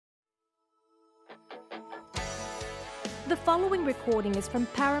The following recording is from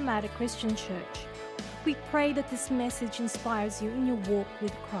Parramatta Christian Church. We pray that this message inspires you in your walk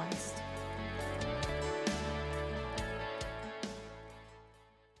with Christ.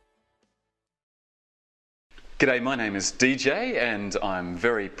 G'day, my name is DJ and I'm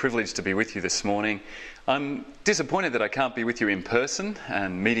very privileged to be with you this morning. I'm disappointed that I can't be with you in person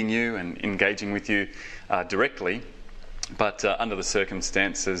and meeting you and engaging with you directly. But under the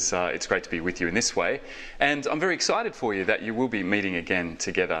circumstances, it's great to be with you in this way. And I'm very excited for you that you will be meeting again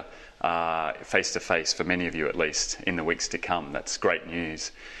together face to face, for many of you at least, in the weeks to come. That's great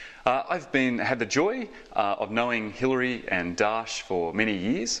news. I've had the joy of knowing Hilary and Darsh for many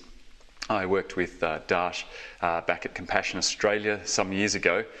years. I worked with Darsh back at Compassion Australia some years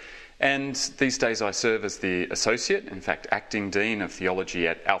ago. And these days I serve as the Associate, in fact Acting Dean of Theology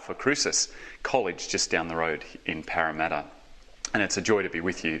at Alpha Crucis College just down the road in Parramatta. And it's a joy to be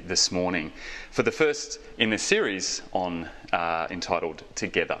with you this morning for the first in this series on entitled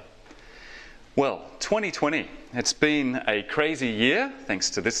Together. Well, 2020, it's been a crazy year thanks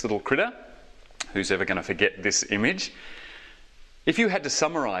to this little critter. Who's ever going to forget this image? If you had to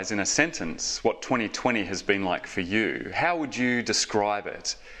summarise in a sentence what 2020 has been like for you, how would you describe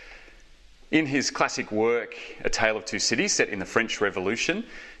it? In his classic work, A Tale of Two Cities, set in the French Revolution,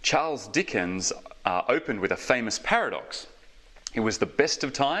 Charles Dickens opened with a famous paradox. It was the best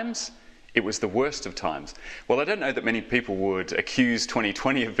of times, it was the worst of times. Well, I don't know that many people would accuse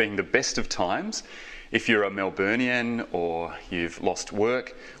 2020 of being the best of times. If you're a Melburnian or you've lost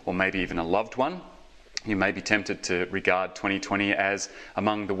work or maybe even a loved one, you may be tempted to regard 2020 as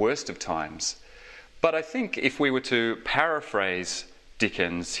among the worst of times. But I think if we were to paraphrase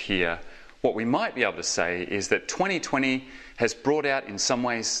Dickens here, what we might be able to say is that 2020 has brought out in some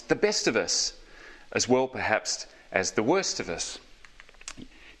ways the best of us, as well perhaps as the worst of us.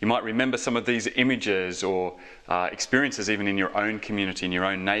 You might remember some of these images or experiences even in your own community, in your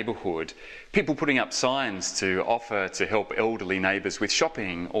own neighbourhood. People putting up signs to offer to help elderly neighbours with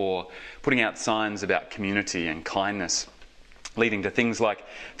shopping, or putting out signs about community and kindness, leading to things like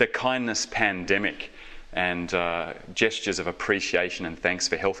the kindness pandemic and gestures of appreciation and thanks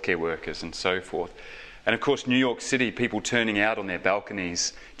for healthcare workers and so forth. And of course, New York City, people turning out on their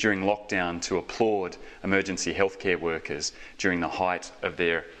balconies during lockdown to applaud emergency healthcare workers during the height of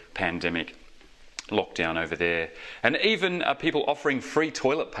their pandemic lockdown over there. And even people offering free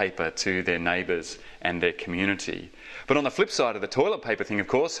toilet paper to their neighbours and their community. But on the flip side of the toilet paper thing, of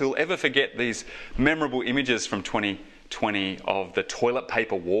course, who'll ever forget these memorable images from 2020 of the toilet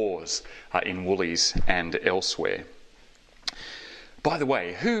paper wars in Woolies and elsewhere. By the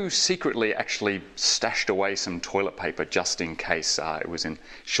way, who secretly actually stashed away some toilet paper just in case it was in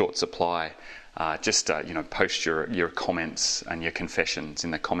short supply? Post your comments and your confessions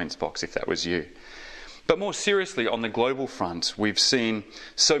in the comments box if that was you. But more seriously, on the global front, we've seen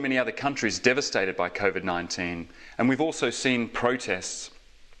so many other countries devastated by COVID-19, and we've also seen protests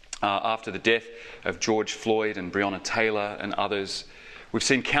after the death of George Floyd and Breonna Taylor and others. We've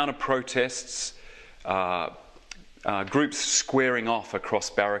seen counter-protests, groups squaring off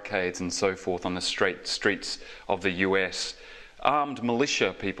across barricades and so forth on the streets of the US. Armed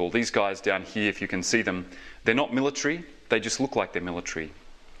militia people, these guys down here, if you can see them, they're not military, they just look like they're military.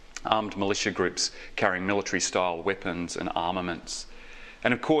 Armed militia groups carrying military-style weapons and armaments.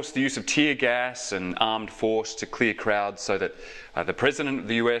 And of course, the use of tear gas and armed force to clear crowds so that the President of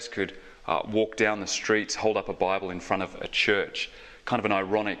the US could walk down the streets, hold up a Bible in front of a church. Kind of an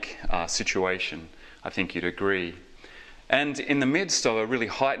ironic situation, I think you'd agree. And in the midst of a really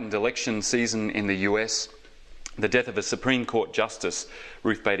heightened election season in the US, the death of a Supreme Court Justice,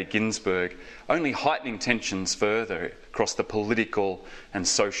 Ruth Bader Ginsburg, only heightening tensions further across the political and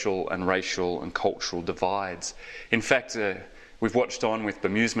social and racial and cultural divides. In fact, we've watched on with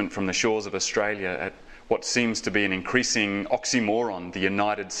bemusement from the shores of Australia at what seems to be an increasing oxymoron, the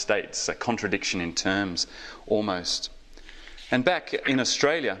United States, a contradiction in terms almost. And back in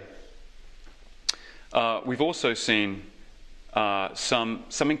Australia, we've also seen some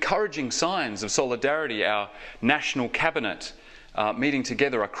encouraging signs of solidarity. Our national cabinet meeting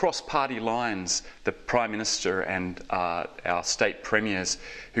together across party lines, the Prime Minister and our state premiers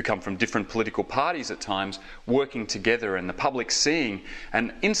who come from different political parties at times, working together, and the public seeing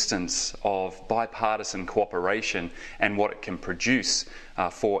an instance of bipartisan cooperation and what it can produce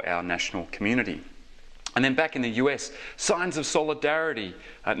for our national community. And then back in the US, signs of solidarity,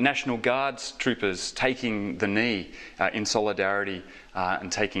 National Guards troopers taking the knee in solidarity and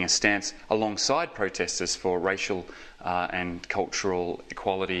taking a stance alongside protesters for racial and cultural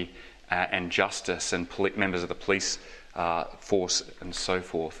equality and justice, and members of the police force and so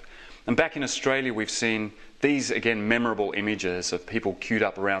forth. And back in Australia, we've seen these, again, memorable images of people queued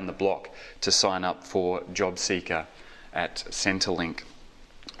up around the block to sign up for JobSeeker at Centrelink.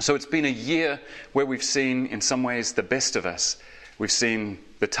 So it's been a year where we've seen, in some ways, the best of us. We've seen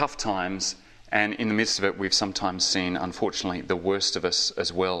the tough times, and in the midst of it, we've sometimes seen, unfortunately, the worst of us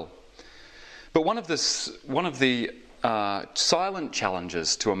as well. But one of the silent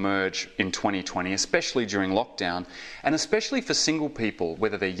challenges to emerge in 2020, especially during lockdown, and especially for single people,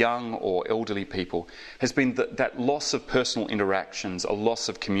 whether they're young or elderly people, has been that loss of personal interactions, a loss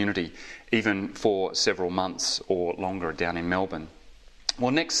of community, even for several months or longer down in Melbourne.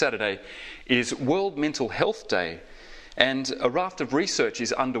 Well, next Saturday is World Mental Health Day, and a raft of research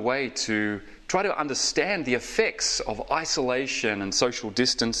is underway to try to understand the effects of isolation and social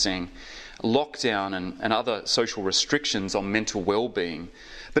distancing, lockdown and other social restrictions on mental well-being.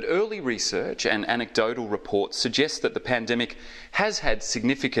 But early research and anecdotal reports suggest that the pandemic has had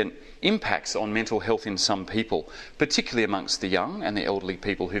significant impacts on mental health in some people, particularly amongst the young and the elderly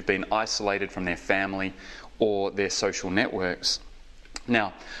people who've been isolated from their family or their social networks.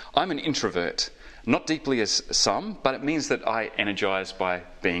 Now, I'm an introvert, not deeply as some, but it means that I energise by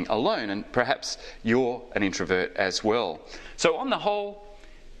being alone, and perhaps you're an introvert as well. So on the whole,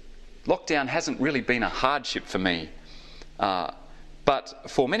 lockdown hasn't really been a hardship for me. But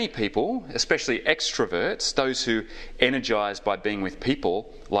for many people, especially extroverts, those who energise by being with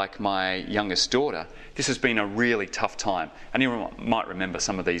people, like my youngest daughter, this has been a really tough time. And you might remember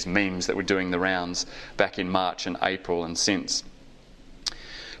some of these memes that were doing the rounds back in March and April and since.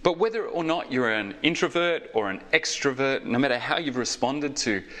 But whether or not you're an introvert or an extrovert, no matter how you've responded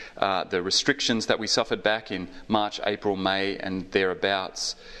to the restrictions that we suffered back in March, April, May and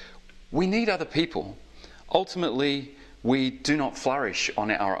thereabouts, we need other people. Ultimately, we do not flourish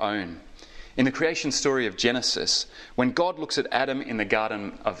on our own. In the creation story of Genesis, when God looks at Adam in the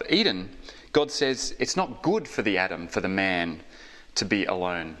Garden of Eden, God says it's not good for the man, to be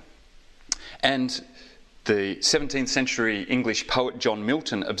alone. And the 17th century English poet John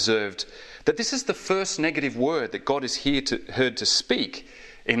Milton observed that this is the first negative word that God is heard to speak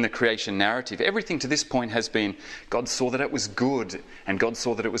in the creation narrative. Everything to this point has been, God saw that it was good, and God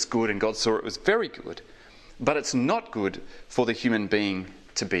saw that it was good, and God saw it was very good. But it's not good for the human being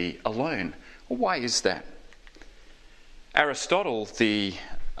to be alone. Well, why is that? Aristotle, the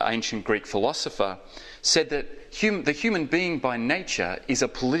ancient Greek philosopher, said that the human being by nature is a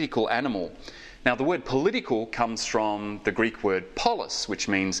political animal. Now, the word political comes from the Greek word polis, which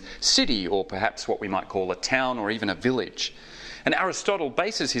means city, or perhaps what we might call a town or even a village. And Aristotle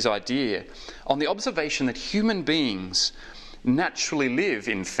bases his idea on the observation that human beings naturally live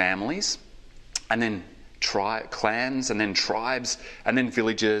in families, and then clans, and then tribes, and then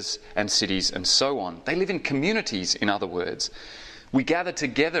villages and cities and so on. They live in communities, in other words. We gather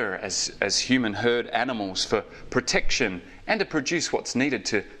together as human herd animals for protection and to produce what's needed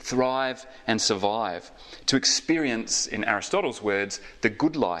to thrive and survive, to experience, in Aristotle's words, the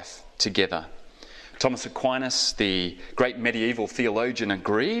good life together. Thomas Aquinas, the great medieval theologian,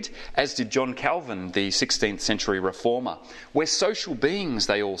 agreed, as did John Calvin, the 16th century reformer. We're social beings,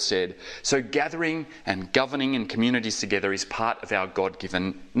 they all said, so gathering and governing in communities together is part of our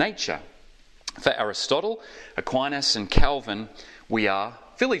God-given nature. For Aristotle, Aquinas and Calvin, we are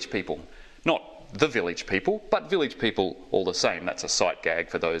village people. Not the village people, but village people all the same. That's a sight gag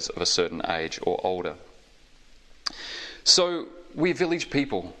for those of a certain age or older. So we're village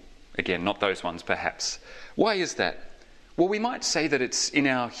people. Again, not those ones perhaps. Why is that? Well, we might say that it's in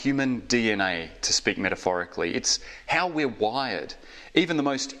our human DNA, to speak metaphorically. It's how we're wired. Even the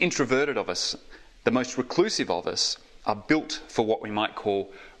most introverted of us, the most reclusive of us, are built for what we might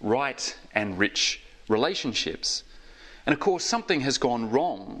call right and rich relationships. And of course, something has gone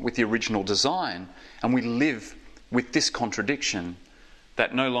wrong with the original design, and we live with this contradiction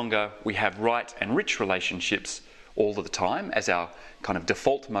that no longer we have right and rich relationships all of the time as our kind of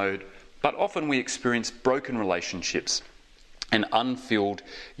default mode, but often we experience broken relationships and unfilled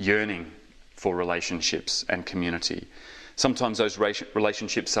yearning for relationships and community. Sometimes those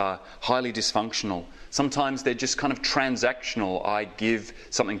relationships are highly dysfunctional. Sometimes they're just kind of transactional. I give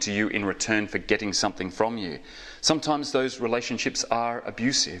something to you in return for getting something from you. Sometimes those relationships are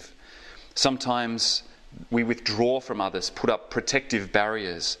abusive. Sometimes we withdraw from others, put up protective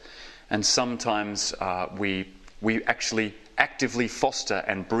barriers. And sometimes we actually actively foster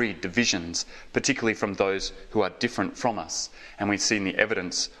and breed divisions, particularly from those who are different from us. And we've seen the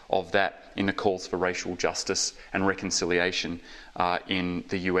evidence of that in the calls for racial justice and reconciliation in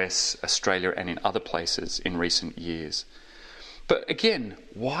the US, Australia, and in other places in recent years. But again,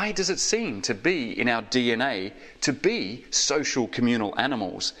 why does it seem to be in our DNA to be social communal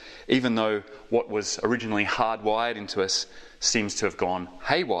animals, even though what was originally hardwired into us seems to have gone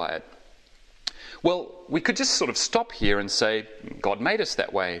haywire? Well, we could just sort of stop here and say God made us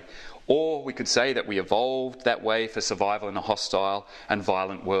that way. Or we could say that we evolved that way for survival in a hostile and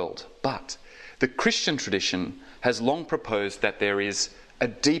violent world. But the Christian tradition has long proposed that there is a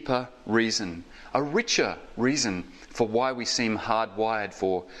deeper reason, a richer reason for why we seem hardwired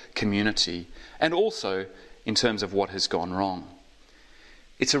for community, and also in terms of what has gone wrong.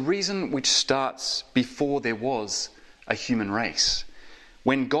 It's a reason which starts before there was a human race,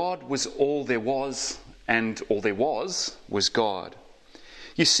 when God was all there was, and all there was God.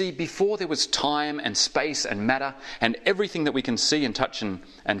 You see, before there was time and space and matter and everything that we can see and touch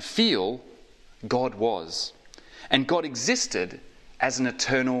and feel, God was. And God existed as an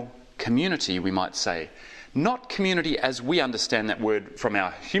eternal community, we might say. Not community as we understand that word from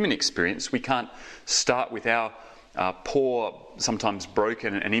our human experience. We can't start with our poor, sometimes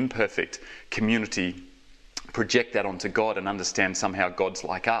broken and imperfect community, project that onto God and understand somehow God's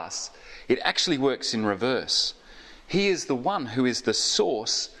like us. It actually works in reverse. He is the one who is the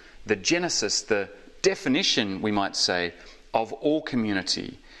source, the genesis, the definition, we might say, of all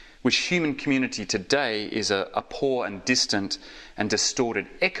community, which human community today is a poor and distant and distorted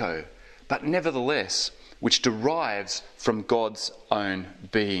echo, but nevertheless, which derives from God's own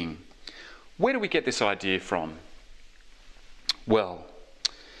being. Where do we get this idea from? Well,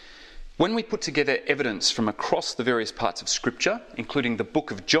 when we put together evidence from across the various parts of Scripture, including the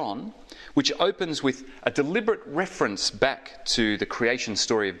book of John, which opens with a deliberate reference back to the creation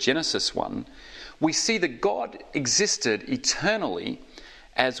story of Genesis 1, we see that God existed eternally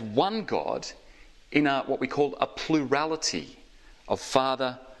as one God in what we call a plurality of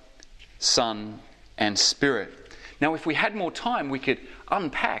Father, Son, and Spirit. Now, if we had more time, we could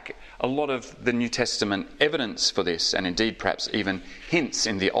unpack a lot of the New Testament evidence for this, and indeed perhaps even hints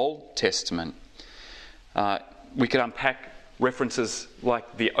in the Old Testament. We could unpack references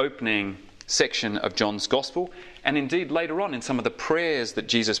like the opening section of John's Gospel, and indeed later on in some of the prayers that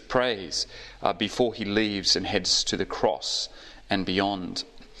Jesus prays before he leaves and heads to the cross and beyond.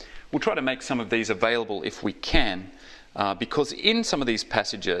 We'll try to make some of these available if we can, because in some of these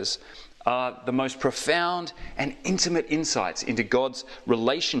passages are the most profound and intimate insights into God's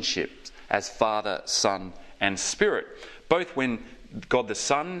relationship as Father, Son, and Spirit, both when God the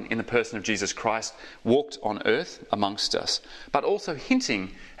Son, in the person of Jesus Christ, walked on earth amongst us, but also hinting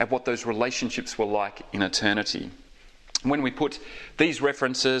at what those relationships were like in eternity. When we put these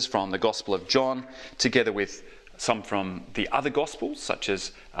references from the Gospel of John together with some from the other Gospels, such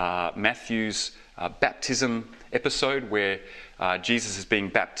as Matthew's baptism episode where Jesus is being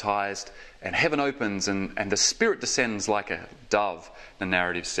baptized and heaven opens and the Spirit descends like a dove, the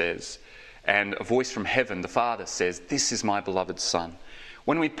narrative says. And a voice from heaven, the Father, says, "This is my beloved Son."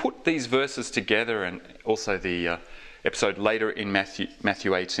 When we put these verses together, and also the episode later in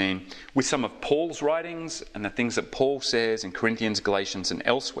Matthew 18, with some of Paul's writings and the things that Paul says in Corinthians, Galatians, and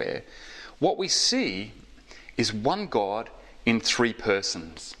elsewhere, what we see is one God in three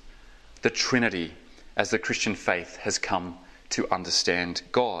persons, the Trinity, as the Christian faith has come to understand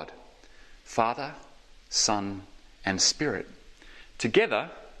God. Father, Son, and Spirit, together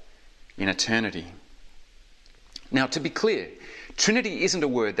in eternity. Now, to be clear, Trinity isn't a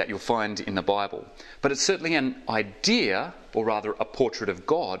word that you'll find in the Bible, but it's certainly an idea, or rather a portrait of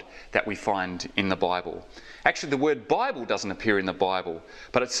God, that we find in the Bible. Actually, the word Bible doesn't appear in the Bible,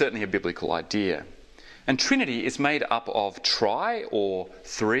 but it's certainly a biblical idea. And Trinity is made up of tri, or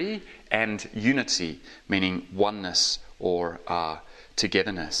three, and unity, meaning oneness or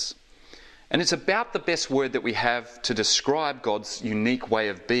togetherness. And it's about the best word that we have to describe God's unique way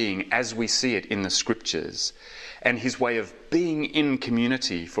of being as we see it in the Scriptures, and his way of being in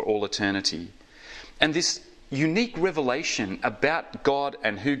community for all eternity. And this unique revelation about God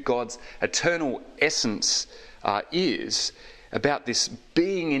and who God's eternal essence is, about this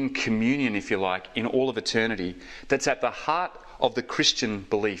being in communion, if you like, in all of eternity, that's at the heart of the Christian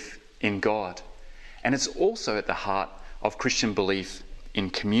belief in God. And it's also at the heart of Christian belief in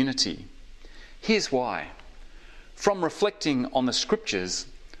community. Here's why. From reflecting on the Scriptures,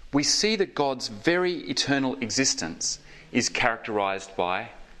 we see that God's very eternal existence is characterized by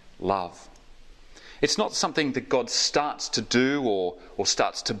love. It's not something that God starts to do or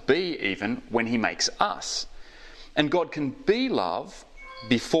starts to be even when he makes us. And God can be love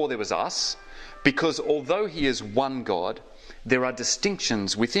before there was us, because although he is one God, there are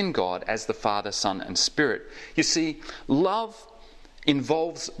distinctions within God as the Father, Son, and Spirit. You see, love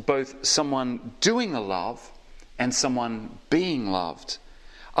involves both someone doing the love and someone being loved.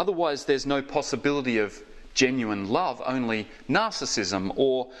 Otherwise, there's no possibility of genuine love, only narcissism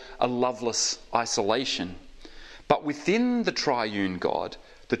or a loveless isolation. But within the triune God,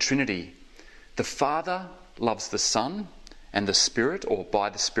 the Trinity, the Father loves the Son and the Spirit, or by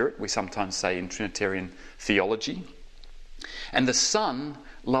the Spirit, we sometimes say in Trinitarian theology. And the Son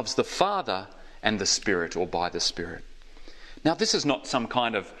loves the Father and the Spirit, or by the Spirit. Now, this is not some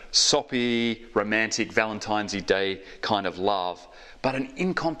kind of soppy, romantic, Valentine's Day kind of love, but an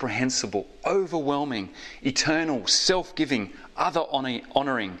incomprehensible, overwhelming, eternal, self-giving,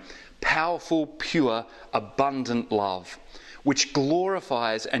 other-honouring, powerful, pure, abundant love, which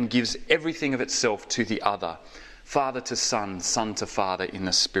glorifies and gives everything of itself to the other, Father to Son, Son to Father in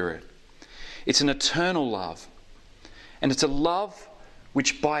the Spirit. It's an eternal love, and it's a love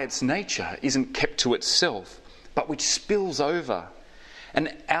which by its nature isn't kept to itself, but which spills over.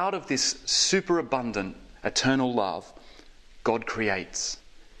 And out of this superabundant, eternal love, God creates.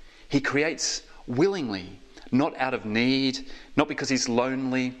 He creates willingly, not out of need, not because he's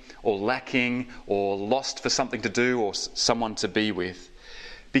lonely or lacking or lost for something to do or someone to be with.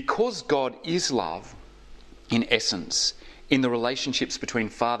 Because God is love, in essence, in the relationships between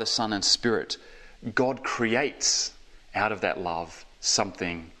Father, Son and Spirit, God creates out of that love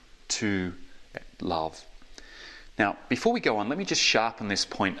something to love. Now, before we go on, let me just sharpen this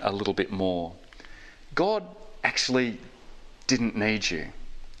point a little bit more. God actually didn't need you,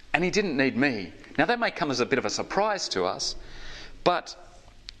 and he didn't need me. Now, that may come as a bit of a surprise to us, but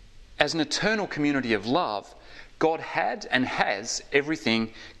as an eternal community of love, God had and has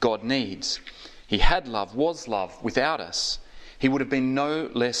everything God needs. He had love, was love without us. He would have been no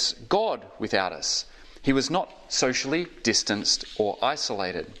less God without us. He was not socially distanced or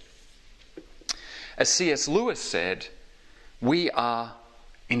isolated. As C.S. Lewis said, we are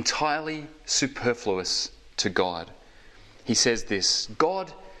entirely superfluous to God. He says this: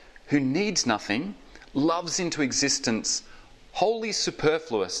 God, who needs nothing, loves into existence wholly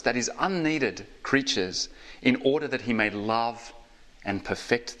superfluous, that is, unneeded creatures, in order that he may love and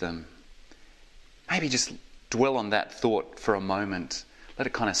perfect them. Maybe just dwell on that thought for a moment. Let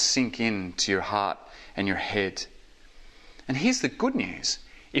it kind of sink into your heart and your head. And here's the good news.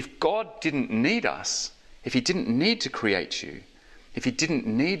 If God didn't need us, if he didn't need to create you, if he didn't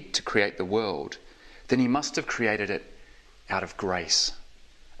need to create the world, then he must have created it out of grace,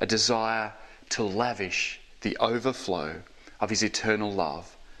 a desire to lavish the overflow of his eternal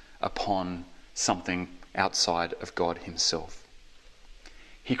love upon something outside of God himself.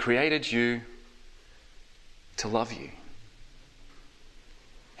 He created you to love you.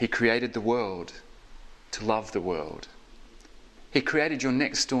 He created the world to love the world. He created your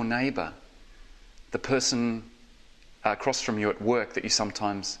next door neighbour, the person across from you at work that you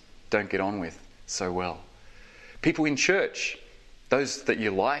sometimes don't get on with so well. People in church, those that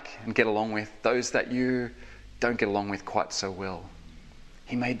you like and get along with, those that you don't get along with quite so well.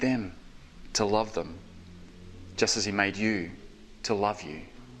 He made them to love them, just as he made you to love you.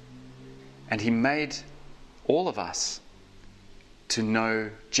 And he made all of us to know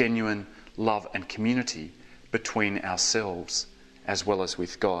genuine love and community between ourselves as well as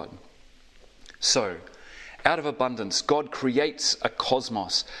with God. So, out of abundance, God creates a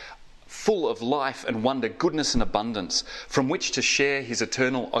cosmos full of life and wonder, goodness and abundance, from which to share his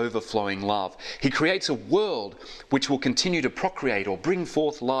eternal overflowing love. He creates a world which will continue to procreate or bring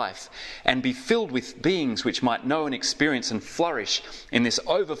forth life and be filled with beings which might know and experience and flourish in this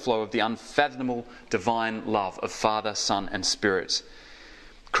overflow of the unfathomable divine love of Father, Son and Spirit.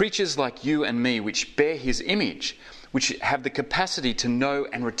 Creatures like you and me, which bear his image, which have the capacity to know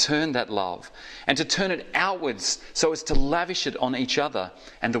and return that love and to turn it outwards so as to lavish it on each other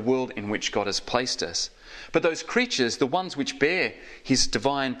and the world in which God has placed us. But those creatures, the ones which bear his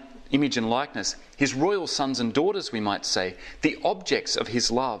divine image and likeness, his royal sons and daughters, we might say, the objects of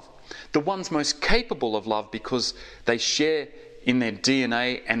his love, the ones most capable of love because they share in their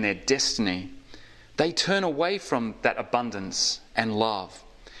DNA and their destiny, they turn away from that abundance and love.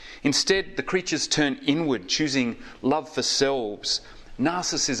 Instead, the creatures turn inward, choosing love for selves,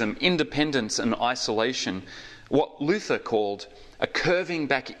 narcissism, independence and isolation, what Luther called a curving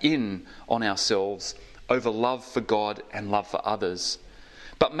back in on ourselves over love for God and love for others.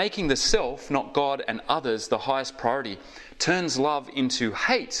 But making the self, not God and others, the highest priority, turns love into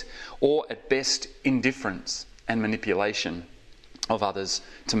hate or, at best, indifference and manipulation of others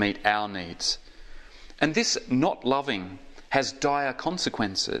to meet our needs. And this not loving has dire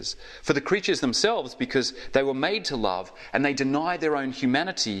consequences for the creatures themselves because they were made to love and they deny their own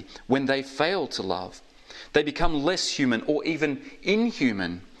humanity when they fail to love. They become less human or even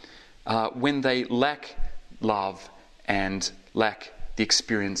inhuman when they lack love and lack the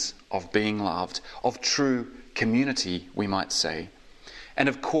experience of being loved, of true community, we might say. And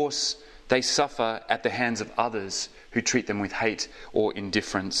of course, they suffer at the hands of others who treat them with hate or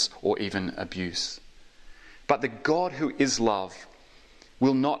indifference or even abuse. But the God who is love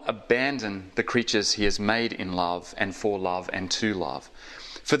will not abandon the creatures he has made in love and for love and to love.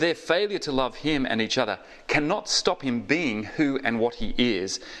 For their failure to love him and each other cannot stop him being who and what he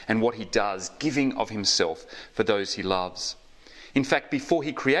is and what he does, giving of himself for those he loves. In fact, before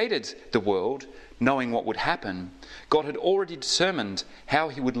he created the world, knowing what would happen, God had already determined how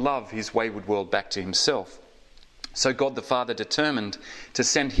he would love his wayward world back to himself. So God the Father determined to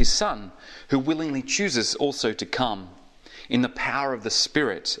send his Son, who willingly chooses also to come in the power of the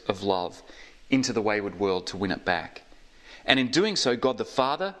Spirit of love into the wayward world to win it back. And in doing so, God the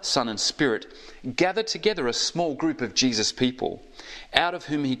Father, Son and Spirit gather together a small group of Jesus people, out of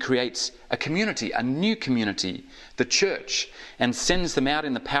whom he creates a community, a new community, the church, and sends them out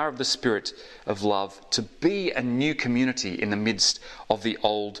in the power of the Spirit of love to be a new community in the midst of the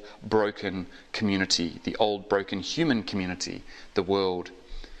old broken community, the old broken human community, the world.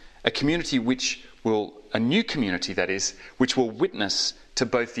 A community a new community that is, which will witness to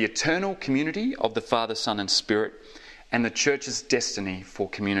both the eternal community of the Father, Son and Spirit and the church's destiny for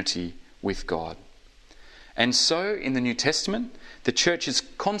community with God. And so, in the New Testament, the church is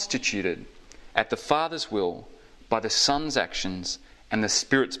constituted at the Father's will by the Son's actions and the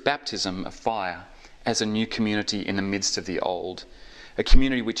Spirit's baptism of fire as a new community in the midst of the old, a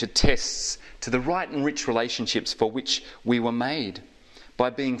community which attests to the right and rich relationships for which we were made, by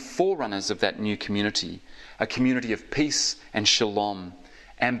being forerunners of that new community, a community of peace and shalom,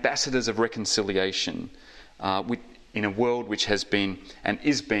 ambassadors of reconciliation, in a world which has been and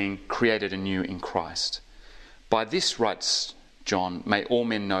is being created anew in Christ. By this, writes John, may all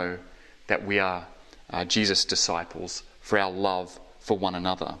men know that we are Jesus' disciples for our love for one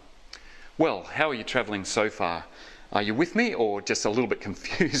another. Well, how are you travelling so far? Are you with me or just a little bit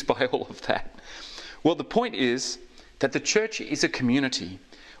confused by all of that? Well, the point is that the church is a community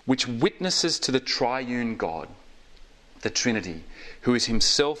which witnesses to the triune God, the Trinity, who is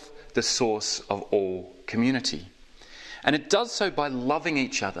himself the source of all community. And it does so by loving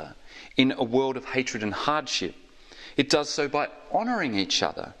each other in a world of hatred and hardship. It does so by honouring each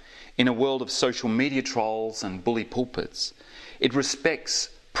other in a world of social media trolls and bully pulpits. It respects,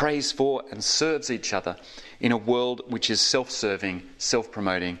 prays for and serves each other in a world which is self-serving,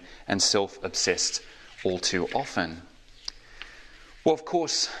 self-promoting and self-obsessed all too often. Well, of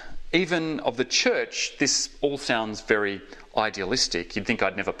course, even of the church, this all sounds very idealistic. You'd think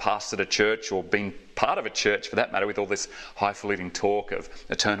I'd never pastored a church or been part of a church for that matter, with all this highfalutin talk of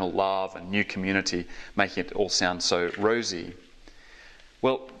eternal love and new community, making it all sound so rosy.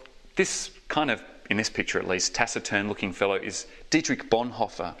 Well, this kind of, in this picture at least, taciturn looking fellow is Dietrich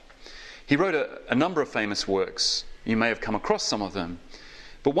Bonhoeffer. He wrote a number of famous works. You may have come across some of them.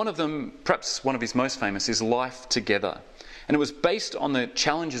 But one of them, perhaps one of his most famous, is Life Together. And it was based on the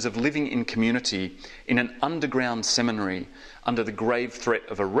challenges of living in community in an underground seminary under the grave threat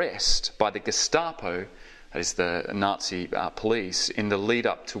of arrest by the Gestapo, that is the Nazi police, in the lead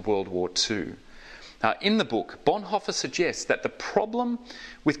up to World War II. In the book, Bonhoeffer suggests that the problem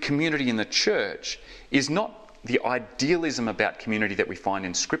with community in the church is not the idealism about community that we find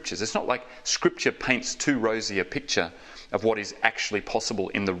in scriptures. It's not like scripture paints too rosy a picture of what is actually possible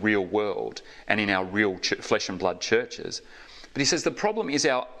in the real world and in our real flesh and blood churches. But he says the problem is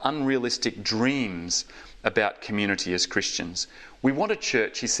our unrealistic dreams about community as Christians. We want a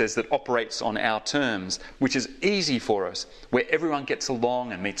church, he says, that operates on our terms, which is easy for us, where everyone gets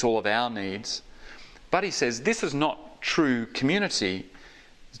along and meets all of our needs. But he says this is not true community.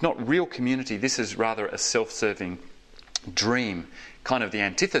 It's not real community. This is rather a self-serving dream, kind of the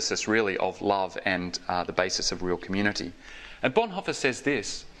antithesis really of love and the basis of real community. And Bonhoeffer says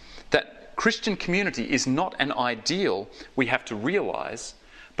this, that Christian community is not an ideal we have to realise,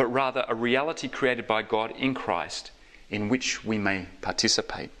 but rather a reality created by God in Christ in which we may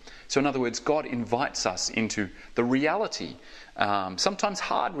participate. So in other words, God invites us into the reality, sometimes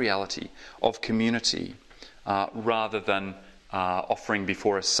hard reality, of community rather than offering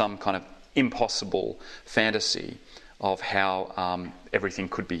before us some kind of impossible fantasy of how everything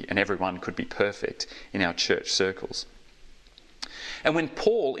could be and everyone could be perfect in our church circles. And when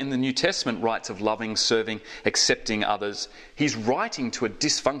Paul in the New Testament writes of loving, serving, accepting others, he's writing to a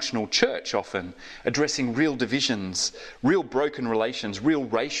dysfunctional church often, addressing real divisions, real broken relations, real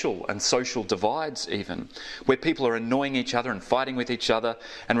racial and social divides even, where people are annoying each other and fighting with each other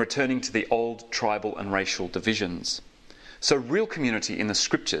and returning to the old tribal and racial divisions. So real community in the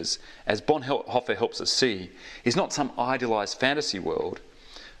scriptures, as Bonhoeffer helps us see, is not some idealised fantasy world,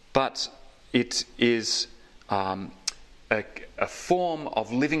 but it is a form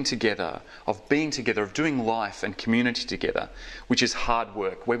of living together, of being together, of doing life and community together, which is hard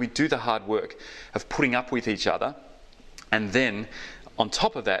work, where we do the hard work of putting up with each other, and then on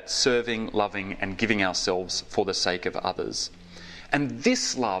top of that, serving, loving and giving ourselves for the sake of others. And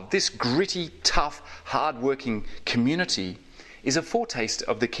this love, this gritty, tough, hard-working community is a foretaste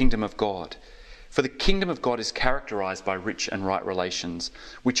of the kingdom of God. For the kingdom of God is characterised by rich and right relations,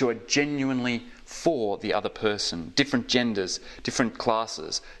 which are genuinely for the other person. Different genders, different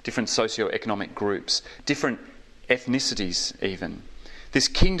classes, different socio-economic groups, different ethnicities even. This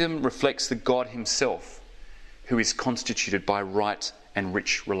kingdom reflects the God himself, who is constituted by right and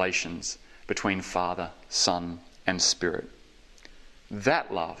rich relations between Father, Son and Spirit.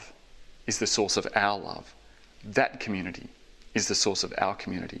 That love is the source of our love. That community is the source of our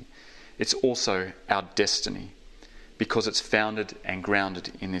community. It's also our destiny because it's founded and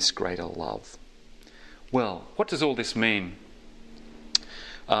grounded in this greater love. Well, what does all this mean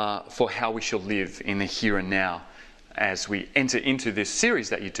for how we shall live in the here and now as we enter into this series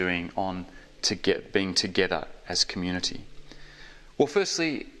that you're doing on being together as community? Well,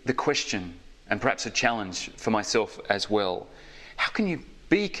 firstly, the question, and perhaps a challenge for myself as well. How can you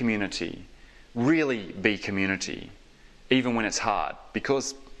be community, really be community, even when it's hard?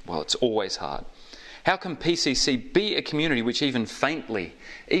 Because, well, it's always hard. How can PCC be a community which even faintly,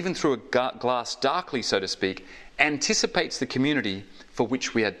 even through a glass darkly, so to speak, anticipates the community for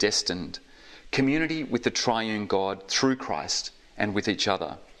which we are destined? Community with the triune God through Christ and with each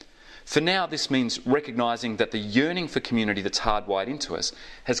other. For now, this means recognising that the yearning for community that's hardwired into us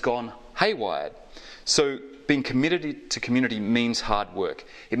has gone haywired. So being committed to community means hard work.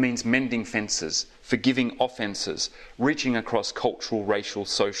 It means mending fences, forgiving offences, reaching across cultural, racial,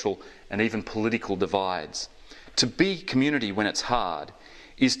 social and even political divides. To be community when it's hard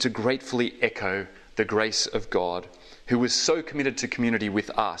is to gratefully echo the grace of God, who was so committed to community with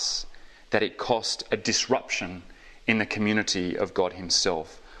us that it cost a disruption in the community of God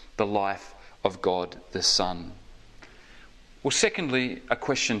himself, the life of God the Son. Well, secondly, a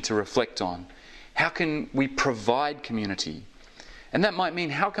question to reflect on. How can we provide community? And that might mean,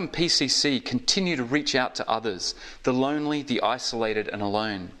 how can PCC continue to reach out to others, the lonely, the isolated and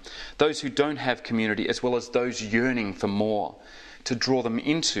alone, those who don't have community, as well as those yearning for more, to draw them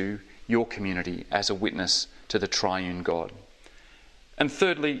into your community as a witness to the triune God? And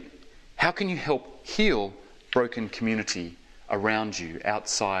thirdly, how can you help heal broken community around you,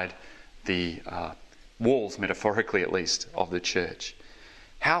 outside the walls, metaphorically at least, of the church?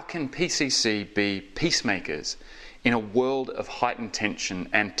 How can PCC be peacemakers in a world of heightened tension,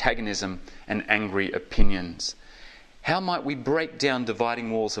 antagonism and angry opinions? How might we break down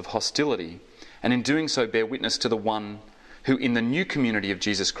dividing walls of hostility and in doing so bear witness to the one who in the new community of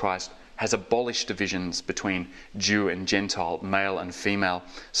Jesus Christ has abolished divisions between Jew and Gentile, male and female,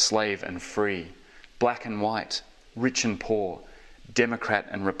 slave and free, black and white, rich and poor, Democrat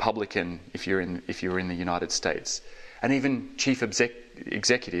and Republican if you're in the United States, and even chief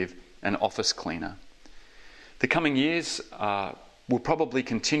executive and office cleaner? The coming years will probably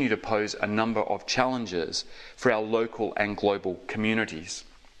continue to pose a number of challenges for our local and global communities.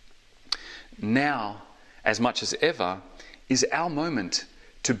 Now, as much as ever, is our moment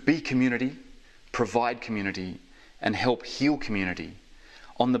to be community, provide community, and help heal community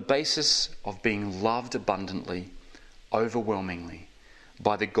on the basis of being loved abundantly, overwhelmingly,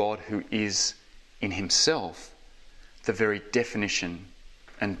 by the God who is in himself the very definition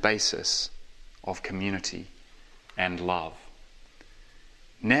and basis of community and love.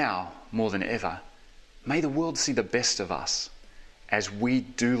 Now, more than ever, may the world see the best of us as we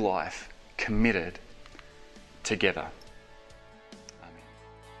do life committed together. Amen.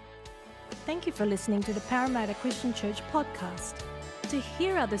 Thank you for listening to the Parramatta Christian Church podcast. To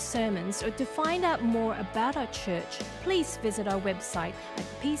hear other sermons or to find out more about our church, please visit our website at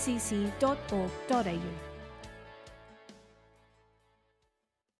pcc.org.au.